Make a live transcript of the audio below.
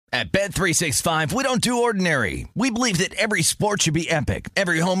At Bet365, we don't do ordinary. We believe that every sport should be epic.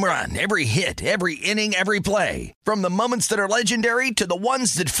 Every home run, every hit, every inning, every play. From the moments that are legendary to the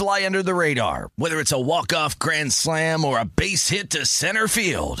ones that fly under the radar. Whether it's a walk-off grand slam or a base hit to center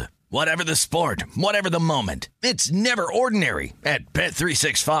field. Whatever the sport, whatever the moment. It's never ordinary at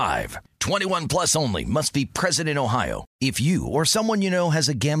Bet365. 21 plus only. Must be present in Ohio. If you or someone you know has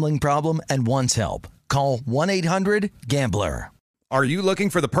a gambling problem and wants help, call 1-800-GAMBLER. Are you looking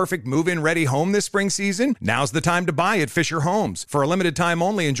for the perfect move-in ready home this spring season? Now's the time to buy at Fisher Homes. For a limited time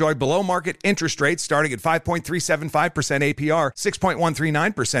only, enjoy below-market interest rates starting at 5.375% APR,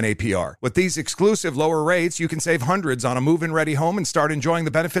 6.139% APR. With these exclusive lower rates, you can save hundreds on a move-in ready home and start enjoying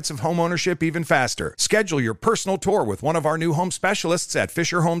the benefits of homeownership even faster. Schedule your personal tour with one of our new home specialists at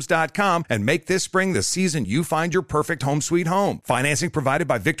FisherHomes.com and make this spring the season you find your perfect home sweet home. Financing provided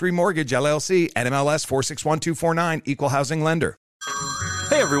by Victory Mortgage, LLC, NMLS 461249, Equal Housing Lender.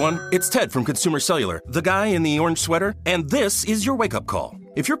 Hey everyone, it's Ted from Consumer Cellular, the guy in the orange sweater, and this is your wake-up call.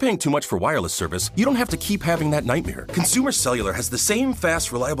 If you're paying too much for wireless service, you don't have to keep having that nightmare. Consumer Cellular has the same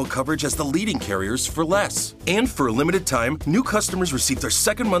fast, reliable coverage as the leading carriers for less. And for a limited time, new customers receive their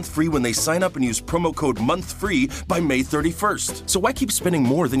second month free when they sign up and use promo code MONTHFREE by May 31st. So why keep spending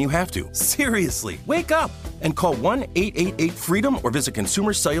more than you have to? Seriously, wake up and call 1-888-FREEDOM or visit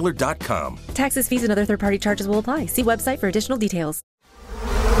consumercellular.com. Taxes, fees, and other third-party charges will apply. See website for additional details.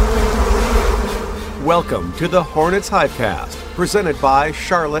 Welcome to the Hornets Hivecast, presented by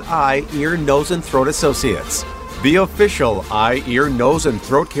Charlotte Eye, Ear, Nose, and Throat Associates, the official eye, ear, nose, and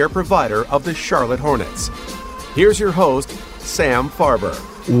throat care provider of the Charlotte Hornets. Here's your host, Sam Farber.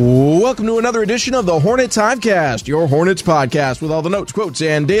 Welcome to another edition of the Hornets Hivecast, your Hornets podcast with all the notes, quotes,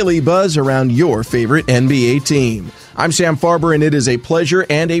 and daily buzz around your favorite NBA team. I'm Sam Farber, and it is a pleasure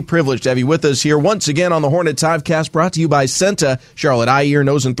and a privilege to have you with us here once again on the Hornets Hivecast, brought to you by Senta, Charlotte Eye, Ear,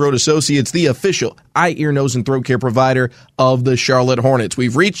 Nose, and Throat Associates, the official eye, ear, nose, and throat care provider of the Charlotte Hornets.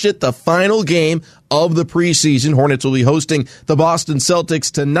 We've reached it, the final game of the preseason. Hornets will be hosting the Boston Celtics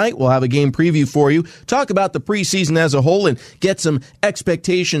tonight. We'll have a game preview for you, talk about the preseason as a whole, and get some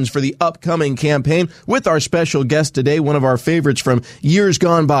expectations for the upcoming campaign with our special guest today, one of our favorites from years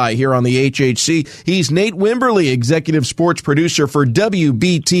gone by here on the HHC. He's Nate Wimberly, executive sports producer for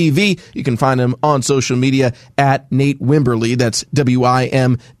WBTV. You can find him on social media at Nate Wimberly. That's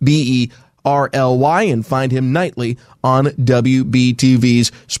WIMBERLY, and find him nightly on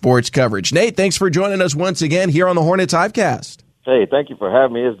WBTV's sports coverage. Nate, thanks for joining us once again here on the Hornets Hivecast. Hey, thank you for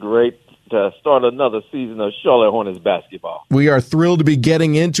having me. It's great to start another season of Charlotte Hornets basketball. We are thrilled to be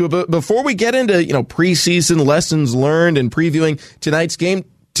getting into it. But before we get into, preseason lessons learned and previewing tonight's game,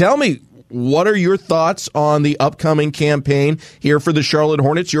 tell me, what are your thoughts on the upcoming campaign here for the Charlotte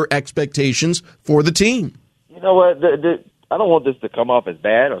Hornets, your expectations for the team? You know what? I don't want this to come off as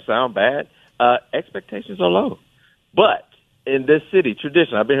bad or sound bad. Expectations are low. But in this city,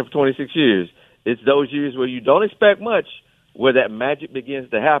 tradition, I've been here for 26 years, it's those years where you don't expect much, where that magic begins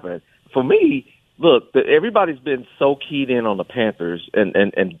to happen. For me, look, everybody's been so keyed in on the Panthers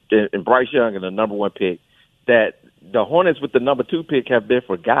and Bryce Young and the number one pick that the Hornets with the number two pick have been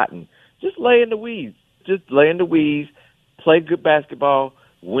forgotten. Just lay in the weeds. Play good basketball,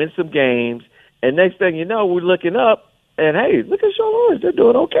 win some games, and next thing you know, we're looking up, and hey, look at Charlotte Hornets. They're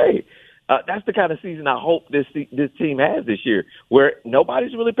doing okay. That's the kind of season I hope this team has this year, where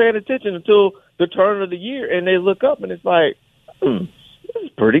nobody's really paying attention until the turn of the year, and they look up, and it's like, this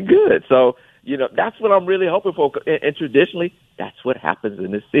is pretty good. So, that's what I'm really hoping for. And traditionally, that's what happens in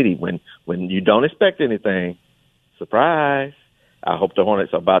this city when you don't expect anything. Surprise. I hope the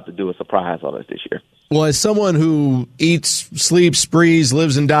Hornets are about to do a surprise on us this year. Well, as someone who eats, sleeps, breathes,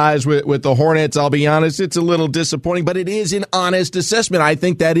 lives, and dies with the Hornets, I'll be honest, it's a little disappointing, but it is an honest assessment. I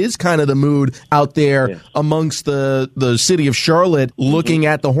think that is kind of the mood out there amongst the city of Charlotte looking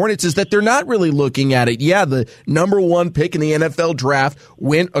at the Hornets, is that they're not really looking at it. Yeah, the number one pick in the NFL draft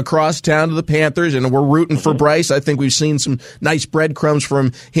went across town to the Panthers, and we're rooting for Bryce. I think we've seen some nice breadcrumbs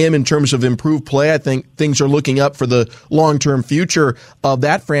from him in terms of improved play. I think things are looking up for the long-term future of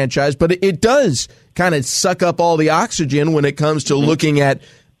that franchise, but it does kind of suck up all the oxygen when it comes to looking at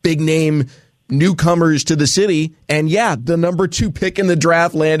big name newcomers to the city. And yeah, the number two pick in the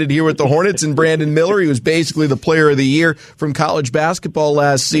draft landed here with the Hornets, and Brandon Miller, he was basically the player of the year from college basketball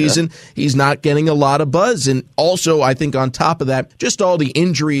last season. He's not getting a lot of buzz. And also, I think on top of that, just all the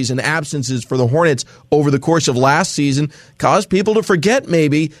injuries and absences for the Hornets over the course of last season caused people to forget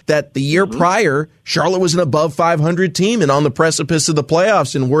maybe that the year prior, Charlotte was an above 500 team and on the precipice of the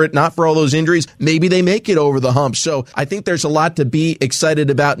playoffs. And were it not for all those injuries, maybe they make it over the hump. So I think there's a lot to be excited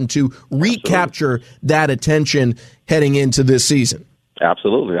about and to recapture that attention heading into this season.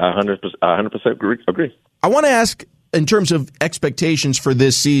 Absolutely. I 100% agree. I want to ask, in terms of expectations for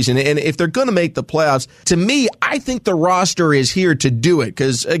this season, and if they're going to make the playoffs, to me, I think the roster is here to do it.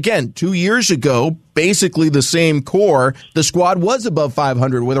 Because, again, 2 years ago, basically the same core, the squad was above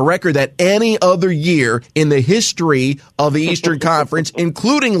 500 with a record that any other year in the history of the Eastern Conference,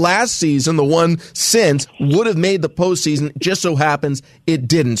 including last season, the one since, would have made the postseason. Just so happens it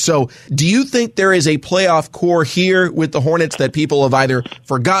didn't. So do you think there is a playoff core here with the Hornets that people have either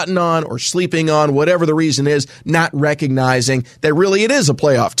forgotten on or sleeping on, whatever the reason is, not recognizing that really it is a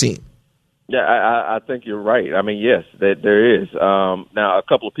playoff team? Yeah, I think you're right. I mean, yes, that there is. Now, a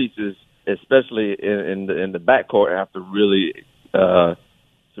couple of pieces, especially in the backcourt, have to really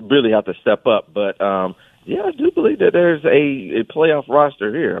have to step up. But yeah, I do believe that there's a playoff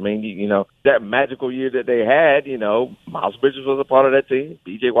roster here. I mean, that magical year that they had, Miles Bridges was a part of that team,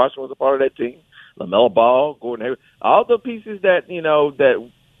 B.J. Washington was a part of that team, LaMelo Ball, Gordon Hayward, all the pieces that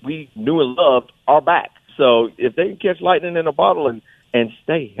that we knew and loved are back. So if they can catch lightning in a bottle and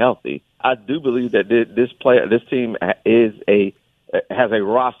stay healthy, I do believe that this team has a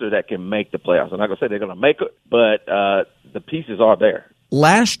roster that can make the playoffs. I'm not going to say they're going to make it, but the pieces are there.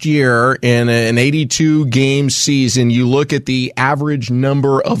 Last year, in an 82-game season, you look at the average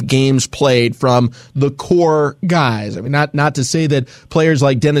number of games played from the core guys. I mean, not to say that players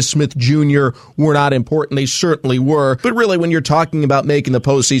like Dennis Smith Jr. were not important. They certainly were. But really, when you're talking about making the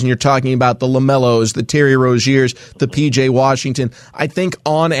postseason, you're talking about the LaMelos, the Terry Roziers, the P.J. Washington. I think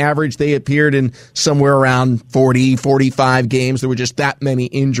on average, they appeared in somewhere around 40, 45 games. There were just that many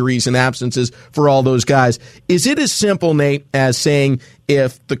injuries and absences for all those guys. Is it as simple, Nate, as saying,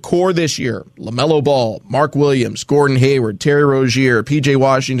 if the core this year, LaMelo Ball, Mark Williams, Gordon Hayward, Terry Rozier, P.J.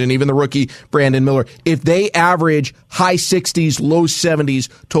 Washington, even the rookie Brandon Miller, if they average high 60s, low 70s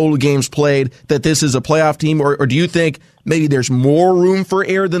total games played, that this is a playoff team? Or do you think maybe there's more room for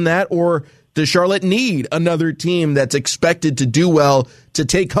error than that? Or does Charlotte need another team that's expected to do well to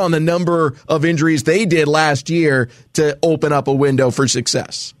take on the number of injuries they did last year to open up a window for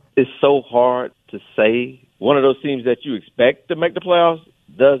success? It's so hard to say. One of those teams that you expect to make the playoffs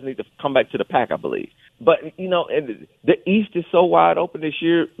does need to come back to the pack, I believe. But, and the East is so wide open this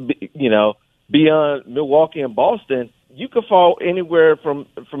year, beyond Milwaukee and Boston, you could fall anywhere from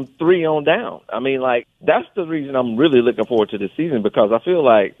 3 on down. I mean, that's the reason I'm really looking forward to this season, because I feel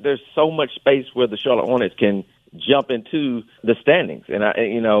like there's so much space where the Charlotte Hornets can jump into the standings. And,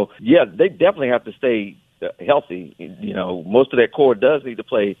 they definitely have to stay healthy. Most of that core does need to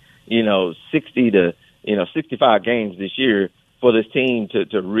play, 60 to 65 games this year for this team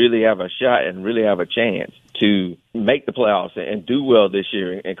to really have a shot and really have a chance to make the playoffs and do well this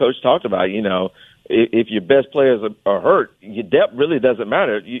year. And Coach talked about, if your best players are hurt, your depth really doesn't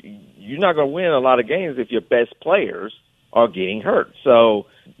matter. You're not going to win a lot of games if your best players are getting hurt. So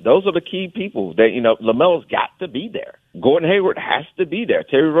those are the key people that, LaMelo's got to be there. Gordon Hayward has to be there.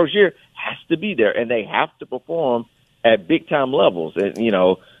 Terry Rozier has to be there. And they have to perform at big-time levels. And,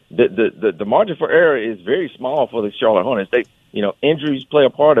 the margin for error is very small for the Charlotte Hornets. They, injuries play a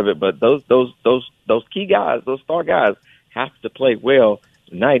part of it, but those key guys, those star guys, have to play well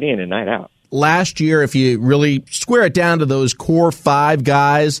night in and night out. Last year, if you really square it down to those core 5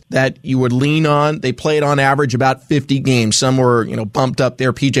 guys that you would lean on, they played on average about 50 games. Some were, bumped up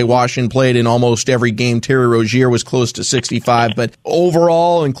there. P.J. Washington played in almost every game. Terry Rozier was close to 65. But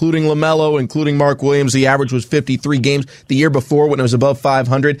overall, including LaMelo, including Mark Williams, the average was 53 games. The year before, when it was above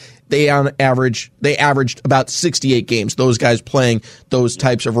 500, they averaged about 68 games, those guys playing those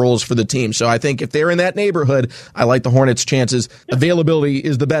types of roles for the team. So I think if they're in that neighborhood, I like the Hornets' chances. Availability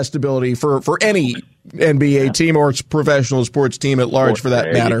is the best ability for any NBA team or professional sports team at large, for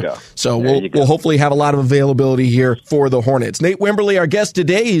that matter. So we'll hopefully have a lot of availability here for the Hornets. Nate Wimberly, our guest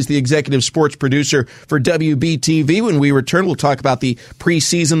today, is the executive sports producer for WBTV. When we return, we'll talk about the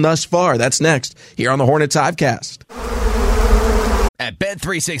preseason thus far. That's next here on the Hornets Hivecast. At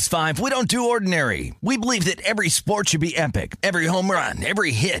Bet365, we don't do ordinary. We believe that every sport should be epic. Every home run,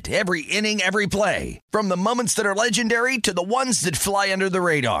 every hit, every inning, every play. From the moments that are legendary to the ones that fly under the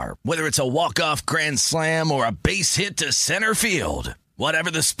radar. Whether it's a walk-off grand slam or a base hit to center field.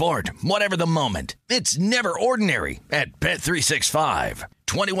 Whatever the sport, whatever the moment. It's never ordinary at Bet365.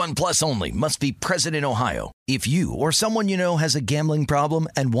 21 plus only. Must be present in Ohio. If you or someone you know has a gambling problem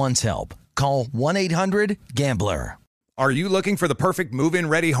and wants help, call 1-800-GAMBLER. Are you looking for the perfect move-in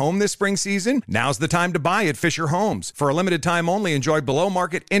ready home this spring season? Now's the time to buy at Fisher Homes. For a limited time only, enjoy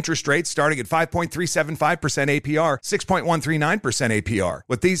below-market interest rates starting at 5.375% APR, 6.139% APR.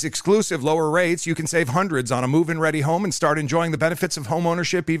 With these exclusive lower rates, you can save hundreds on a move-in ready home and start enjoying the benefits of home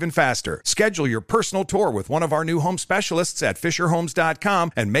ownership even faster. Schedule your personal tour with one of our new home specialists at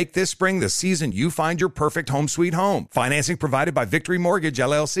FisherHomes.com and make this spring the season you find your perfect home sweet home. Financing provided by Victory Mortgage,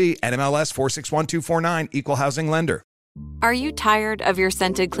 LLC, NMLS 461249, Equal Housing Lender. Are you tired of your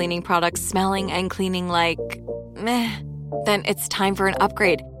scented cleaning products smelling and cleaning like meh? Then it's time for an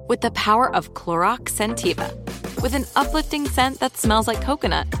upgrade with the power of Clorox Scentiva. With an uplifting scent that smells like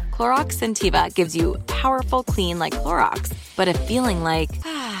coconut, Clorox Scentiva gives you powerful clean like Clorox, but a feeling like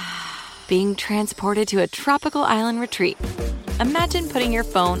being transported to a tropical island retreat. Imagine putting your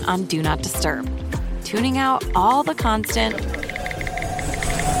phone on Do Not Disturb, tuning out all the constant,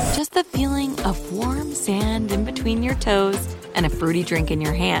 just the feeling of warm sand in between your toes and a fruity drink in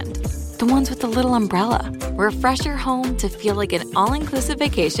your hand. The ones with the little umbrella. Refresh your home to feel like an all-inclusive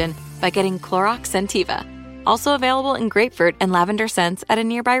vacation by getting Clorox Scentiva. Also available in grapefruit and lavender scents at a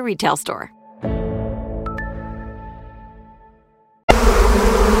nearby retail store.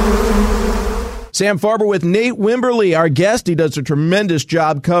 Sam Farber with Nate Wimberly, our guest. He does a tremendous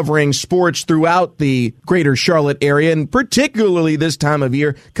job covering sports throughout the greater Charlotte area, and particularly this time of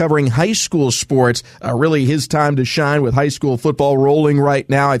year covering high school sports. Really his time to shine with high school football rolling right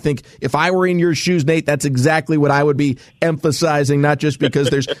now. I think if I were in your shoes, Nate, that's exactly what I would be emphasizing, not just because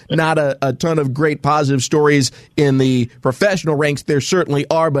there's not a ton of great positive stories in the professional ranks. There certainly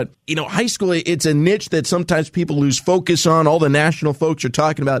are, but high school, it's a niche that sometimes people lose focus on. All the national folks are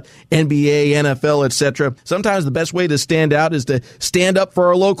talking about NBA, NFL, etc. Sometimes the best way to stand out is to stand up for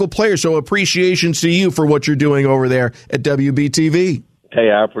our local players. So appreciations to you for what you're doing over there at WBTV.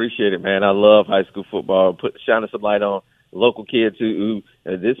 Hey, I appreciate it, man. I love high school football. Shining some light on local kids who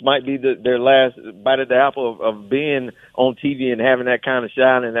this might be their last bite at the apple of being on TV and having that kind of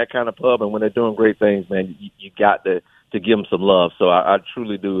shine and that kind of pub. And when they're doing great things, man, you got to give them some love. So I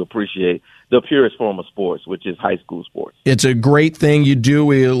truly do appreciate the purest form of sports, which is high school sports. It's a great thing you do.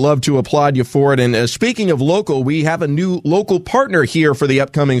 We love to applaud you for it. And speaking of local, we have a new local partner here for the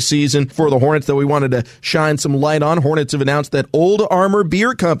upcoming season for the Hornets that we wanted to shine some light on. Hornets have announced that Old Armor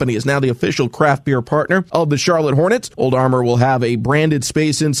Beer Company is now the official craft beer partner of the Charlotte Hornets. Old Armor will have a branded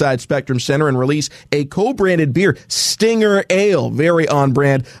space inside Spectrum Center and release a co-branded beer, Stinger Ale, very on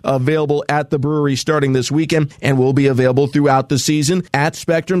brand, available at the brewery starting this weekend and will be available throughout the season at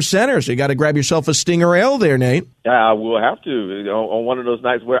Spectrum Center. So you got to grab yourself a Stinger Ale there, Nate. I will have to on one of those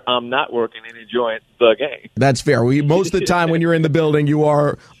nights where I'm not working and enjoying the game. That's fair. Most of the time when you're in the building, you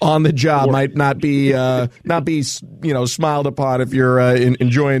are on the job. Might not be smiled upon if you're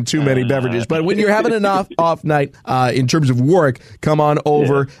enjoying too many beverages. But when you're having an off night in terms of work, come on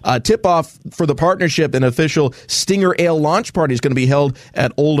over. Tip off for the partnership. An official Stinger Ale launch party is going to be held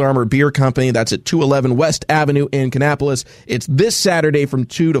at Old Armor Beer Company. That's at 211 West Avenue in Kannapolis. It's this Saturday from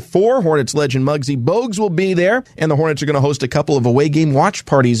 2 to 4. Hornets legend Muggsy Bogues will be there. And the Hornets are going to host a couple of away game watch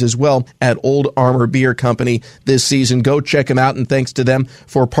parties as well at Old Armor Beer Company this season. Go check them out, and thanks to them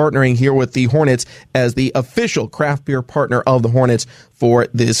for partnering here with the Hornets as the official craft beer partner of the Hornets for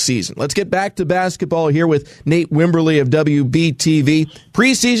this season. Let's get back to basketball here with Nate Wimberly of WBTV.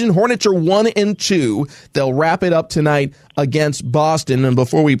 Preseason, Hornets are 1-2. They'll wrap it up tonight against Boston. And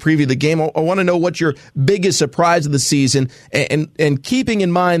before we preview the game, I want to know what's your biggest surprise of the season, and keeping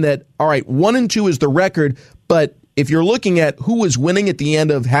in mind that, all right, 1-2 is the record, but if you're looking at who was winning at the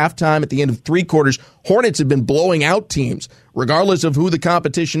end of halftime, at the end of three quarters, Hornets have been blowing out teams, regardless of who the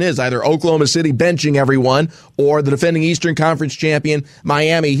competition is, either Oklahoma City benching everyone or the defending Eastern Conference champion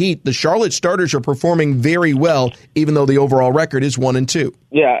Miami Heat. The Charlotte starters are performing very well, even though the overall record is 1-2.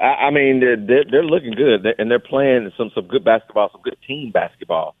 Yeah, I mean, they're looking good, and they're playing some good basketball, some good team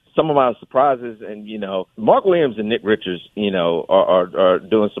basketball. Some of my surprises, and, Mark Williams and Nick Richards, are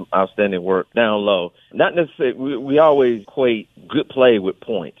doing some outstanding work down low. Not necessarily, we always equate good play with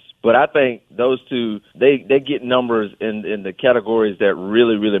points. But I think those two, they get numbers in the categories that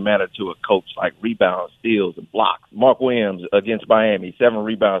really, really matter to a coach, like rebounds, steals, and blocks. Mark Williams against Miami, 7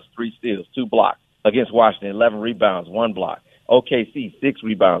 rebounds, 3 steals, 2 blocks. Against Washington, 11 rebounds, 1 block. OKC, 6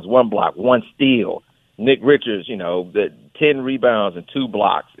 rebounds, 1 block, 1 steal. Nick Richards, the 10 rebounds and 2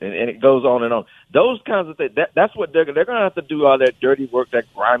 blocks, and it goes on and on. Those kinds of things, that's what they're going to have to do, all that dirty work, that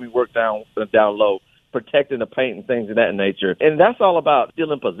grimy work down low, protecting the paint and things of that nature. And that's all about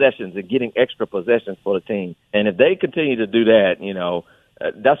stealing possessions and getting extra possessions for the team. And if they continue to do that,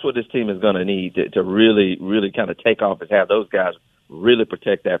 that's what this team is going to need to really, really kind of take off, is have those guys really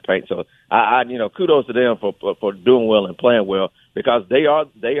protect that paint. So I kudos to them for doing well and playing well, because they are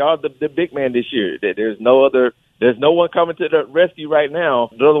the big man this year. There's no one coming to the rescue right now.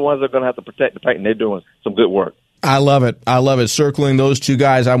 They're the ones that are going to have to protect the paint, and they're doing some good work. I love it. I love it. Circling those two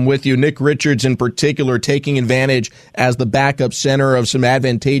guys, I'm with you. Nick Richards in particular taking advantage as the backup center of some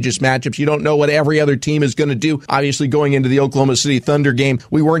advantageous matchups. You don't know what every other team is going to do. Obviously, going into the Oklahoma City Thunder game,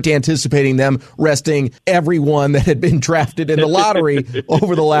 we weren't anticipating them resting everyone that had been drafted in the lottery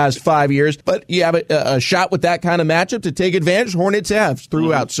over the last 5 years. But you have a shot with that kind of matchup to take advantage. Hornets have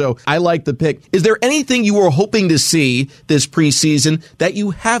throughout. So I like the pick. Is there anything you were hoping to see this preseason that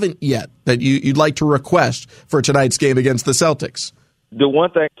you haven't yet, that you'd like to request for tonight's game against the Celtics? The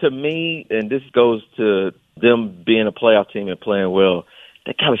one thing to me, and this goes to them being a playoff team and playing well,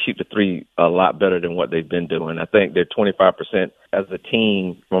 they kind of shoot the three a lot better than what they've been doing. I think they're 25% as a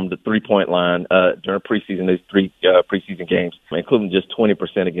team from the three-point line during preseason, these three preseason games, including just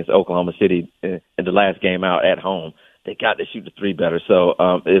 20% against Oklahoma City in the last game out at home. They got to shoot the three better. So,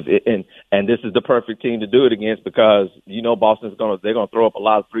 and this is the perfect team to do it against, because Boston's they're gonna throw up a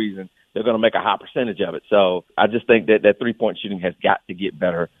lot of threes, and they're gonna make a high percentage of it. So I just think that 3-point shooting has got to get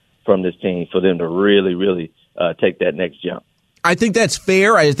better from this team for them to really, really take that next jump. I think that's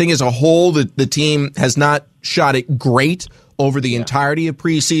fair. I think as a whole, the team has not shot it great over the entirety of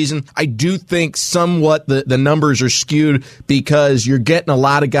preseason. I do think somewhat the numbers are skewed because you're getting a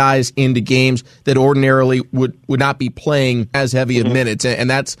lot of guys into games that ordinarily would not be playing as heavy of minutes. And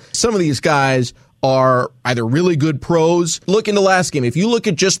that's, some of these guys are either really good pros. Look in the last game. If you look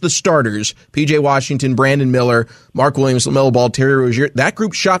at just the starters, P.J. Washington, Brandon Miller, Mark Williams, LaMelo Ball, Terry Rozier, that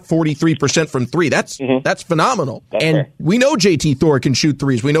group shot 43% from three. That's phenomenal. And we know J.T. Thor can shoot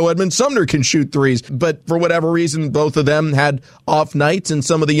threes. We know Edmund Sumner can shoot threes. But for whatever reason, both of them had off nights, and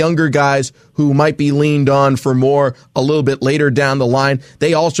some of the younger guys who might be leaned on for more a little bit later down the line,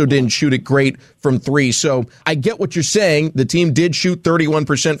 they also didn't shoot it great from three. So I get what you're saying. The team did shoot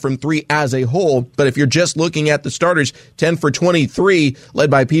 31% from three as a whole. But if you're just looking at the starters, 10 for 23, led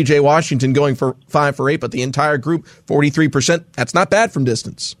by P.J. Washington going for 5 for 8, but the entire group, 43%, that's not bad from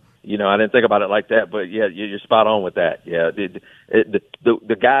distance. I didn't think about it like that, but yeah, you're spot on with that. Yeah,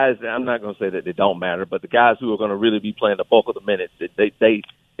 the guys, I'm not going to say that they don't matter, but the guys who are going to really be playing the bulk of the minutes, they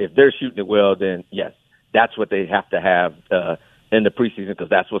if they're shooting it well, then yes, that's what they have to have in the preseason, because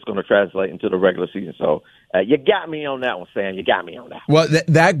that's what's going to translate into the regular season. So you got me on that one, Sam. You got me on that. Well,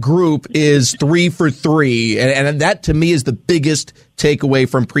 that group is 3 for 3, and that to me is the biggest takeaway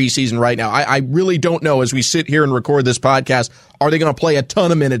from preseason right now. I really don't know, as we sit here and record this podcast, are they going to play a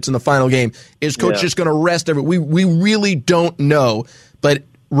ton of minutes in the final game? Is Coach just going to rest we really don't know. But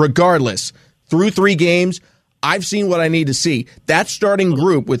regardless, through 3 games, I've seen what I need to see. That starting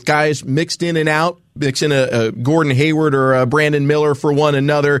group with guys mixed in and out, mix in a Gordon Hayward or a Brandon Miller for one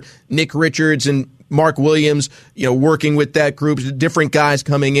another, Nick Richards and Mark Williams, working with that group, different guys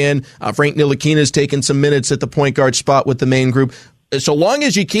coming in. Frank Ntilikina's taking some minutes at the point guard spot with the main group. So long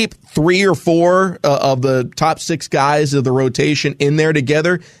as you keep 3 or 4 of the top 6 guys of the rotation in there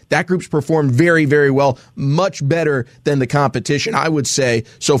together, that group's performed very, very well, much better than the competition, I would say,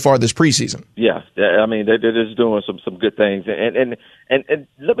 so far this preseason. Yeah, I mean, they're just doing some good things. And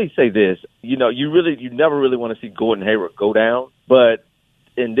let me say this, you never really want to see Gordon Hayward go down, but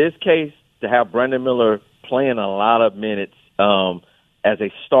in this case, to have Brandon Miller playing a lot of minutes as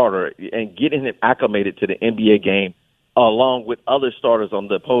a starter and getting him acclimated to the NBA game, along with other starters on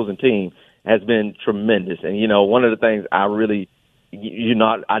the opposing team, has been tremendous. And, one of the things I really,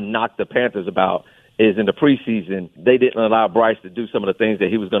 I knocked the Panthers about is in the preseason, they didn't allow Bryce to do some of the things that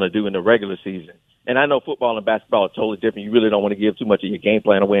he was going to do in the regular season. And I know football and basketball are totally different. You really don't want to give too much of your game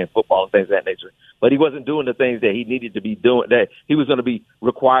plan away in football and things of that nature. But he wasn't doing the things that he needed to be doing, that he was going to be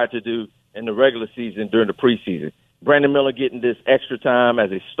required to do in the regular season during the preseason. Brandon Miller getting this extra time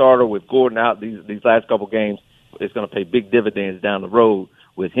as a starter with Gordon out these last couple games, it's going to pay big dividends down the road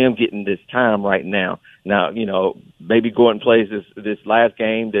with him getting this time right now. Now, maybe Gordon plays this last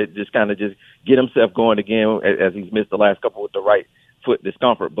game to just kind of just get himself going again, as he's missed the last couple with the right foot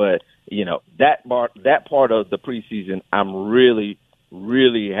discomfort. But, that part of the preseason, I'm really,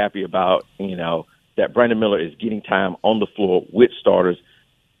 really happy about, that Brandon Miller is getting time on the floor with starters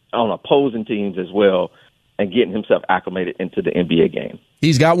on opposing teams as well, and getting himself acclimated into the NBA game.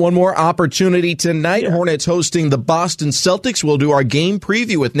 He's got one more opportunity tonight. Yeah. Hornets hosting the Boston Celtics. We'll do our game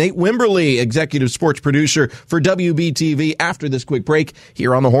preview with Nate Wimberly, executive sports producer for WBTV, after this quick break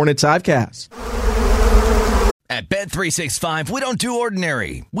here on the Hornets Hivecast. At Bet365, we don't do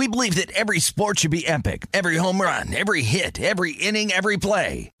ordinary. We believe that every sport should be epic. Every home run, every hit, every inning, every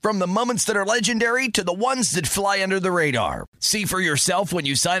play. From the moments that are legendary to the ones that fly under the radar. See for yourself when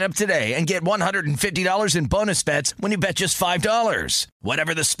you sign up today and get $150 in bonus bets when you bet just $5.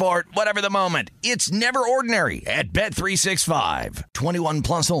 Whatever the sport, whatever the moment, it's never ordinary at Bet365. 21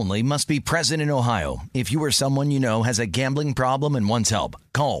 plus only. Must be present in Ohio. If you or someone you know has a gambling problem and wants help,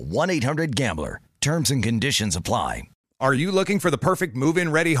 call 1-800-GAMBLER. Terms and conditions apply. Are you looking for the perfect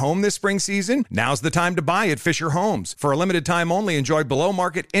move-in ready home this spring season? Now's the time to buy at Fisher Homes. For a limited time only, enjoy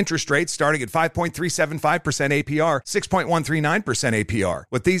below-market interest rates starting at 5.375% APR, 6.139% APR.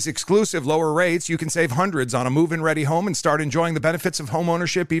 With these exclusive lower rates, you can save hundreds on a move-in ready home and start enjoying the benefits of home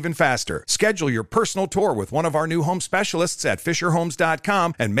ownership even faster. Schedule your personal tour with one of our new home specialists at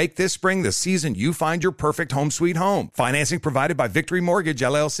FisherHomes.com and make this spring the season you find your perfect home sweet home. Financing provided by Victory Mortgage,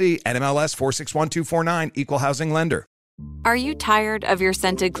 LLC, NMLS 461249, Equal Housing Lender. Are you tired of your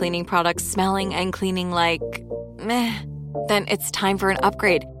scented cleaning products smelling and cleaning like meh? Then it's time for an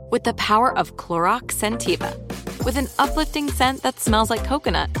upgrade with the power of Clorox Scentiva. With an uplifting scent that smells like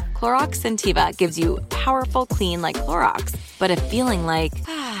coconut, Clorox Scentiva gives you powerful clean like Clorox, but a feeling like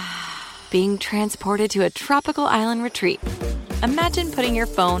being transported to a tropical island retreat. Imagine putting your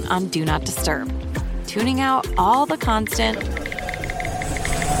phone on Do Not Disturb, tuning out all the constant,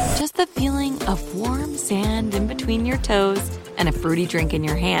 just the feeling of warm sand in between your toes and a fruity drink in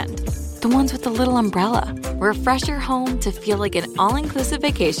your hand. The ones with the little umbrella. Refresh your home to feel like an all-inclusive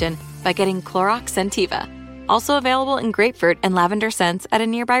vacation by getting Clorox Scentiva. Also available in grapefruit and lavender scents at a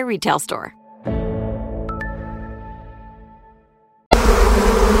nearby retail store.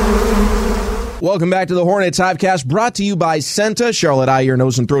 Welcome back to the Hornets Hivecast, brought to you by Senta, Charlotte Eye, Ear,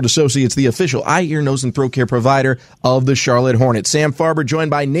 Nose, and Throat Associates, the official eye, ear, nose, and throat care provider of the Charlotte Hornets. Sam Farber joined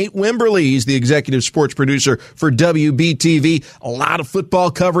by Nate Wimberly. He's the executive sports producer for WBTV. A lot of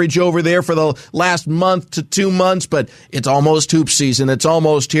football coverage over there for the last month to 2 months, but it's almost hoop season. It's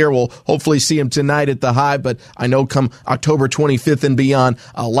almost here. We'll hopefully see him tonight at the Hive, but I know come October 25th and beyond,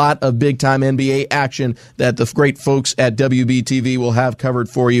 a lot of big-time NBA action that the great folks at WBTV will have covered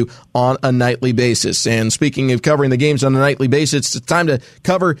for you on a nightly basis. And speaking of covering the games on a nightly basis, it's time to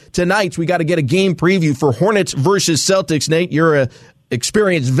cover tonight's. We got to get a game preview for Hornets versus Celtics. Nate, you're a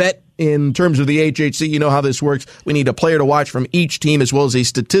experienced vet in terms of the HHC. You know how this works. We need a player to watch from each team as well as a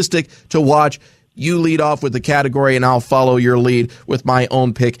statistic to watch. You lead off with the category, and I'll follow your lead with my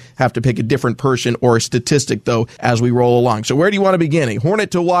own pick. Have to pick a different person or a statistic, though, as we roll along. So where do you want to begin? A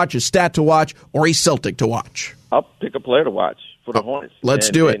Hornet to watch, a stat to watch, or a Celtic to watch? I'll pick a player to watch for the Hornets. Let's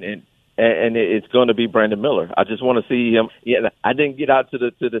do it. And it's going to be Brandon Miller. I just want to see him. Yeah, I didn't get out to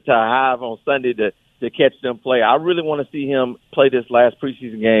the Hive on Sunday to catch them play. I really want to see him play this last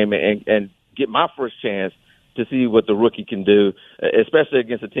preseason game and get my first chance to see what the rookie can do, especially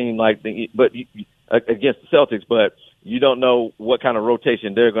against a team against the Celtics. But you don't know what kind of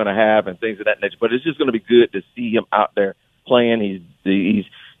rotation they're going to have and things of that nature. But it's just going to be good to see him out there playing.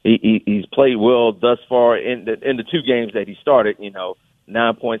 He's played well thus far in the 2 games that he started.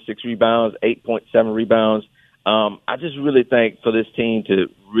 9.6 rebounds, 8.7 rebounds. I just really think for this team to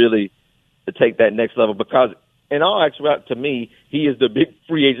take that next level, because in all actuality, to me, he is the big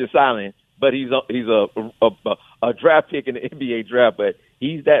free agent signing, but he's a draft pick in the NBA draft, but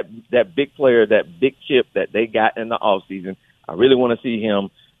he's that big player, that big chip that they got in the offseason. I really want to see him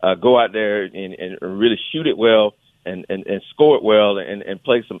go out there and really shoot it well and score it well and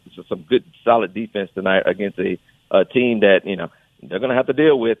play some good, solid defense tonight against a team that, they're going to have to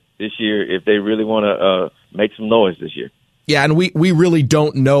deal with this year if they really want to make some noise this year. Yeah, and we really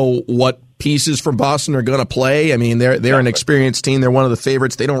don't know what pieces from Boston are going to play. I mean, they're an experienced team. They're one of the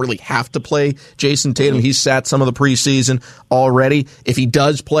favorites. They don't really have to play Jason Tatum. He's sat some of the preseason already. If he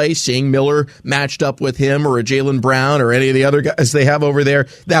does play, seeing Miller matched up with him or a Jaylen Brown or any of the other guys they have over there,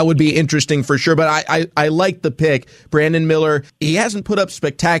 that would be interesting for sure. But I like the pick. Brandon Miller, he hasn't put up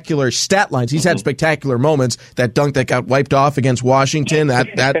spectacular stat lines. He's had spectacular moments. That dunk that got wiped off against Washington,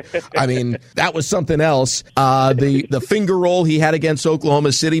 that was something else. The finger roll he had against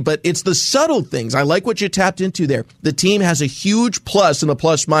Oklahoma City, but it's the subtle things. I like what you tapped into there. The team has a huge plus in the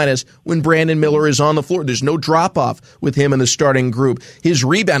plus-minus when Brandon Miller is on the floor. There's no drop-off with him in the starting group. His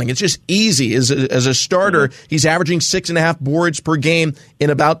rebounding, it's just easy. As a starter, he's averaging 6.5 boards per game in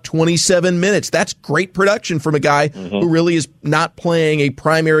about 27 minutes. That's great production from a guy who really is not playing a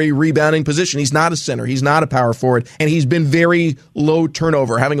primary rebounding position. He's not a center. He's not a power forward. And he's been very low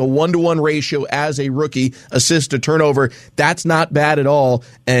turnover, having a 1-to-1 ratio as a rookie, assist to turnover. That's not bad at all.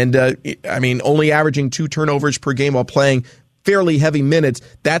 And only averaging 2 turnovers per game while playing fairly heavy minutes,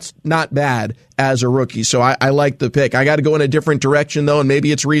 that's not bad as a rookie. So I like the pick. I got to go in a different direction, though, and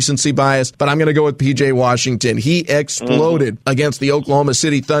maybe it's recency bias, but I'm going to go with P.J. Washington. He exploded against the Oklahoma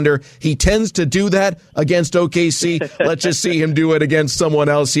City Thunder. He tends to do that against OKC. Let's just see him do it against someone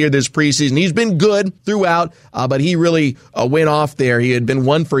else here this preseason. He's been good throughout, but he really went off there. He had been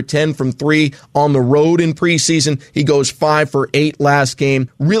 1 for 10 from 3 on the road in preseason. He goes 5 for 8 last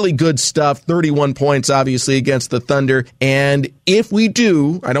game. Really good stuff. 31 points, obviously, against the Thunder. And if we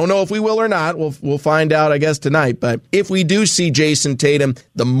do, I don't know if we will or not, we'll find out, I guess, tonight, but if we do see Jason Tatum,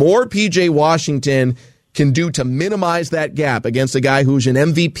 the more P.J. Washington can do to minimize that gap against a guy who's an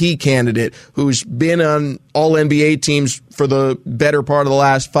MVP candidate, who's been on all-NBA teams for the better part of the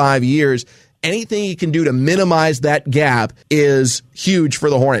last 5 years, anything he can do to minimize that gap is huge for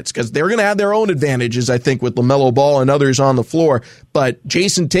the Hornets because they're going to have their own advantages, I think, with LaMelo Ball and others on the floor. But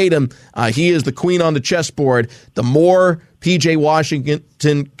Jason Tatum, he is the queen on the chessboard. The more P.J. Washington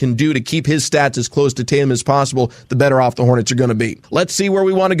can do to keep his stats as close to Tatum as possible, the better off the Hornets are going to be. Let's see where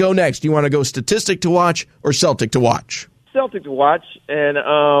we want to go next. Do you want to go statistic to watch or Celtic to watch? Celtic to watch, and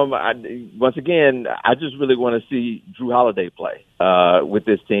once again, I just really want to see Drew Holiday play with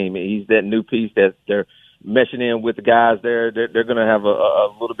this team. He's that new piece that they're meshing in with the guys there. They're going to have a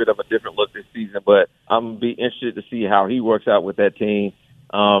little bit of a different look this season, but I'm going to be interested to see how he works out with that team.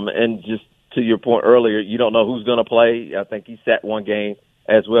 And just to your point earlier, you don't know who's going to play. I think he sat one game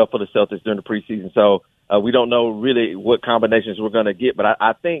as well for the Celtics during the preseason, so we don't know really what combinations we're going to get, but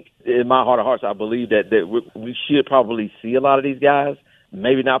I think in my heart of hearts, I believe that we should probably see a lot of these guys,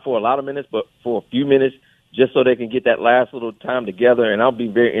 maybe not for a lot of minutes, but for a few minutes, just so they can get that last little time together. And I'll be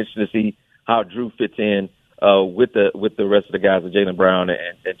very interested to see how Drew fits in with the rest of the guys, Jaylen Brown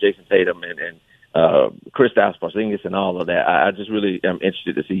and Jason Tatum and Kristaps Porzingis and all of that. I just really am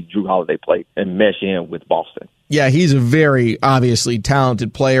interested to see Drew Holiday play and mesh in with Boston. Yeah, he's a very obviously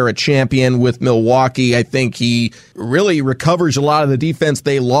talented player, a champion with Milwaukee. I think he really recovers a lot of the defense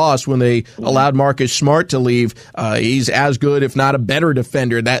they lost when they allowed Marcus Smart to leave. He's as good, if not a better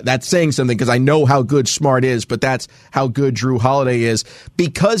defender. That's saying something because I know how good Smart is, but that's how good Drew Holiday is.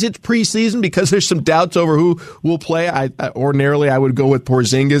 Because it's preseason, because there's some doubts over who will play, ordinarily I would go with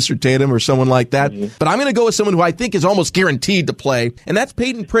Porzingis or Tatum or someone like that. But I'm going to go with someone who I think is almost guaranteed to play, and that's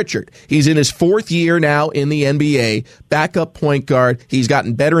Peyton Pritchard. He's in his 4th year now in the NBA. Backup point guard. He's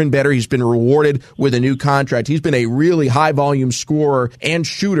gotten better and better. He's been rewarded with a new contract. He's been a really high-volume scorer and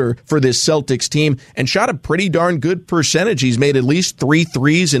shooter for this Celtics team and shot a pretty darn good percentage. He's made at least 3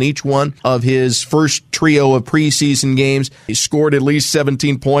 threes in each one of his first trio of preseason games. He scored at least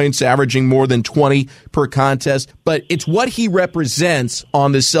 17 points, averaging more than 20 per contest. But it's what he represents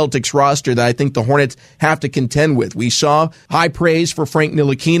on the Celtics roster that I think the Hornets have to contend with. We saw high praise for Frank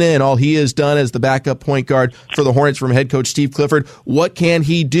Ntilikina and all he has done as the backup point guard for the Hornets from head coach Steve Clifford. What can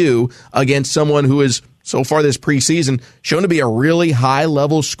he do against someone who is, so far this preseason, shown to be a really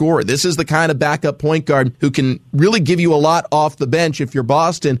high-level scorer? This is the kind of backup point guard who can really give you a lot off the bench. If you're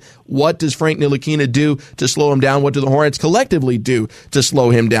Boston, what does Frank Ntilikina do to slow him down? What do the Hornets collectively do to slow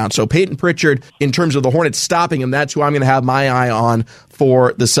him down? So Peyton Pritchard, in terms of the Hornets stopping him, that's who I'm going to have my eye on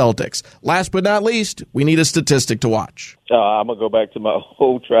for the Celtics. Last but not least, we need a statistic to watch. I'm going to go back to my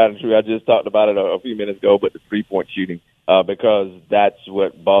whole tried and true. I just talked about it a few minutes ago, but the three-point shooting, because that's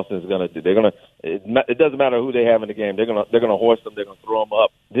what Boston is going to do. They're going to. It doesn't matter who they have in the game. They're going to hoist them. They're going to throw them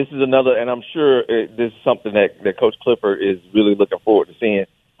up. This is another, and I'm sure this is something that Coach Clifford is really looking forward to seeing,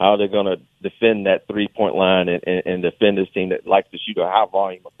 how they're going to defend that three-point line and defend this team that likes to shoot a high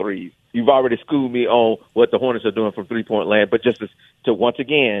volume of threes. You've already schooled me on what the Hornets are doing from three-point land, but just to once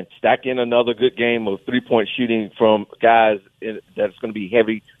again stack in another good game of three-point shooting from guys that's going to be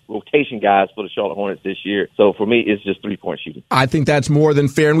heavy rotation guys for the Charlotte Hornets this year. So for me, it's just three-point shooting. I think that's more than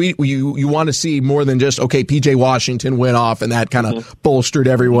fair. And you want to see more than just, okay, P.J. Washington went off and that kind of bolstered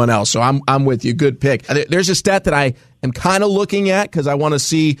everyone else. So I'm with you. Good pick. There's a stat that I am kind of looking at because I want to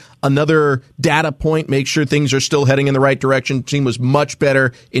see another data point, make sure things are still heading in the right direction. The team was much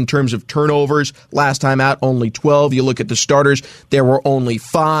better in terms of turnovers. Last time out, only 12. You look at the starters, there were only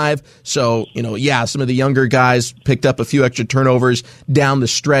 5. So, some of the younger guys picked up a few extra turnovers down the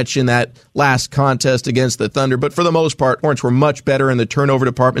stretch in that last contest against the Thunder. But for the most part, Hornets were much better in the turnover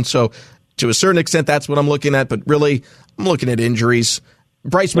department. So to a certain extent, that's what I'm looking at. But really, I'm looking at injuries.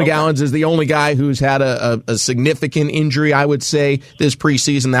 Bryce McGowan's is the only guy who's had a significant injury, I would say, this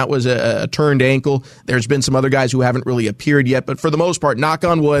preseason. That was a turned ankle. There's been some other guys who haven't really appeared yet, but for the most part, knock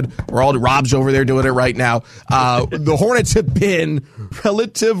on wood, Rob's over there doing it right now. The Hornets have been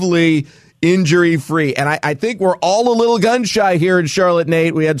relatively injury-free. And I think we're all a little gun-shy here in Charlotte,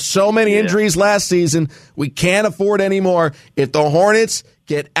 Nate. We had so many injuries last season. We can't afford any more. If the Hornets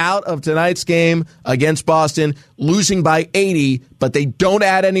get out of tonight's game against Boston, losing by 80, but they don't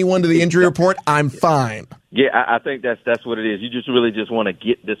add anyone to the injury report, I'm fine. Yeah, I think that's what it is. You just really just want to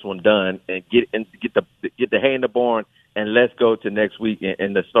get this one done and get the hay in the barn, and let's go to next week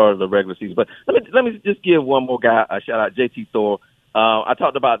and the start of the regular season. But let me just give one more guy a shout out, JT Thor. I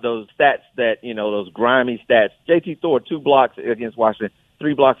talked about those stats those grimy stats. JT Thor, 2 blocks against Washington,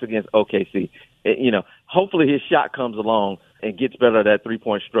 3 blocks against OKC. Hopefully his shot comes along and gets better at that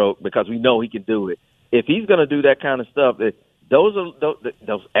 3-point stroke, because we know he can do it. If he's going to do that kind of stuff, those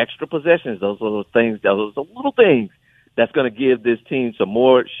extra possessions, those little things that's going to give this team some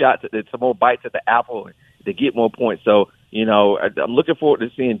more shots, some more bites at the apple to get more points. So, I'm looking forward to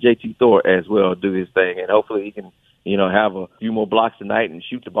seeing JT Thor as well do his thing, and hopefully he can, have a few more blocks tonight and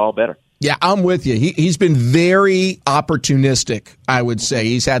shoot the ball better. Yeah, I'm with you. He's been very opportunistic, I would say.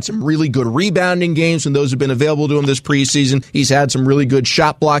 He's had some really good rebounding games, and those have been available to him this preseason. He's had some really good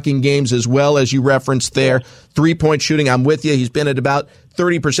shot blocking games as well, as you referenced there. 3-point shooting, I'm with you. He's been at about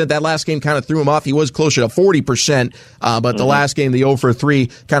 30%. That last game kind of threw him off. He was closer to 40%, but the last game, the 0 for 3,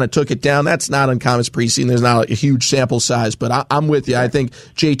 kind of took it down. That's not uncommon. It's preseason. There's not a huge sample size, but I'm with you. I think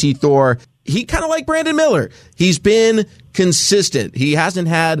JT Thor, he kind of like Brandon Miller. He's been consistent. He hasn't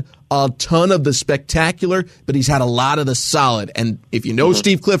had a ton of the spectacular, but he's had a lot of the solid. And if you know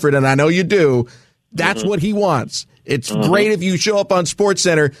Steve Clifford, and I know you do, that's what he wants. It's great if you show up on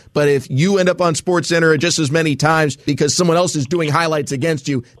SportsCenter, but if you end up on SportsCenter just as many times because someone else is doing highlights against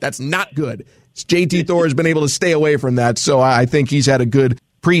you, that's not good. JT Thor has been able to stay away from that, so I think he's had a good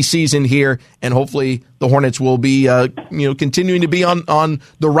preseason here, and hopefully the Hornets will be continuing to be on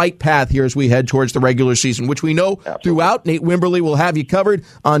the right path here as we head towards the regular season, which we know throughout. Nate Wimberly will have you covered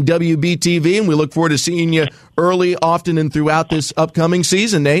on WBTV, and we look forward to seeing you early, often, and throughout this upcoming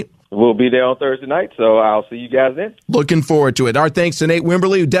season, Nate. We'll be there on Thursday night, so I'll see you guys then. Looking forward to it. Our thanks to Nate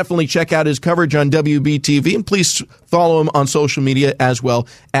Wimberly. Definitely check out his coverage on WBTV, and please follow him on social media as well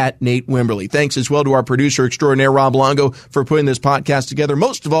at Nate Wimberly. Thanks as well to our producer extraordinaire, Rob Longo, for putting this podcast together.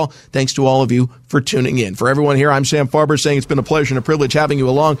 Most of all, thanks to all of you for tuning in. For everyone here, I'm Sam Farber saying it's been a pleasure and a privilege having you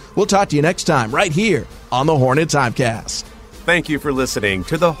along. We'll talk to you next time right here on the Hornets Hivecast. Thank you for listening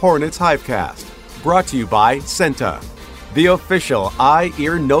to the Hornets Hivecast, brought to you by Senta, the official eye,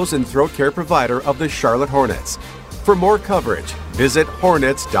 ear, nose, and throat care provider of the Charlotte Hornets. For more coverage, visit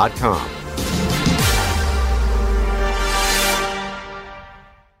hornets.com.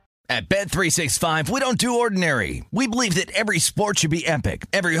 At Bet365, we don't do ordinary. We believe that every sport should be epic.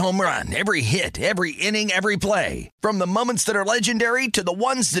 Every home run, every hit, every inning, every play. From the moments that are legendary to the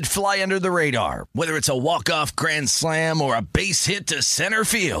ones that fly under the radar. Whether it's a walk-off grand slam or a base hit to center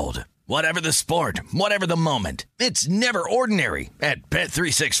field. Whatever the sport, whatever the moment, it's never ordinary at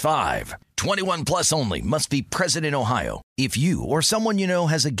Bet365. 21 plus only. Must be present in Ohio. If you or someone you know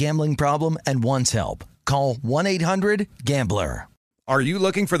has a gambling problem and wants help, call 1-800-GAMBLER. Are you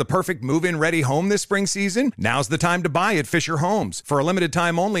looking for the perfect move-in ready home this spring season? Now's the time to buy at Fisher Homes. For a limited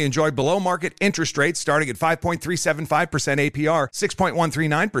time only, enjoy below-market interest rates starting at 5.375% APR,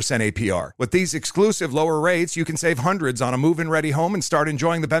 6.139% APR. With these exclusive lower rates, you can save hundreds on a move-in ready home and start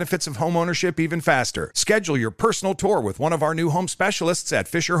enjoying the benefits of homeownership even faster. Schedule your personal tour with one of our new home specialists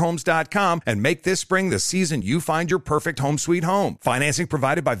at FisherHomes.com and make this spring the season you find your perfect home sweet home. Financing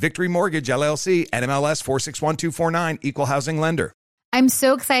provided by Victory Mortgage, LLC, NMLS 461249, Equal Housing Lender. I'm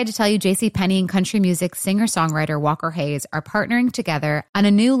so excited to tell you JCPenney and country music singer-songwriter Walker Hayes are partnering together on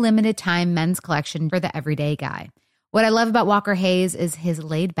a new limited-time men's collection for the everyday guy. What I love about Walker Hayes is his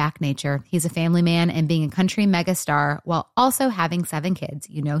laid-back nature. He's a family man, and being a country megastar while also having 7 kids,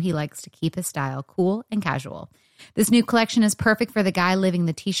 you know he likes to keep his style cool and casual. This new collection is perfect for the guy living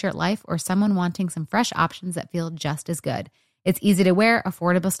the t-shirt life or someone wanting some fresh options that feel just as good. It's easy to wear,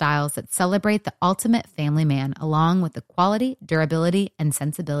 affordable styles that celebrate the ultimate family man, along with the quality, durability, and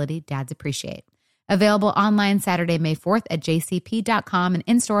sensibility dads appreciate. Available online Saturday, May 4th at jcp.com and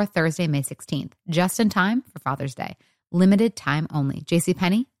in-store Thursday, May 16th, just in time for Father's Day. Limited time only.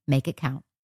 JCPenney, make it count.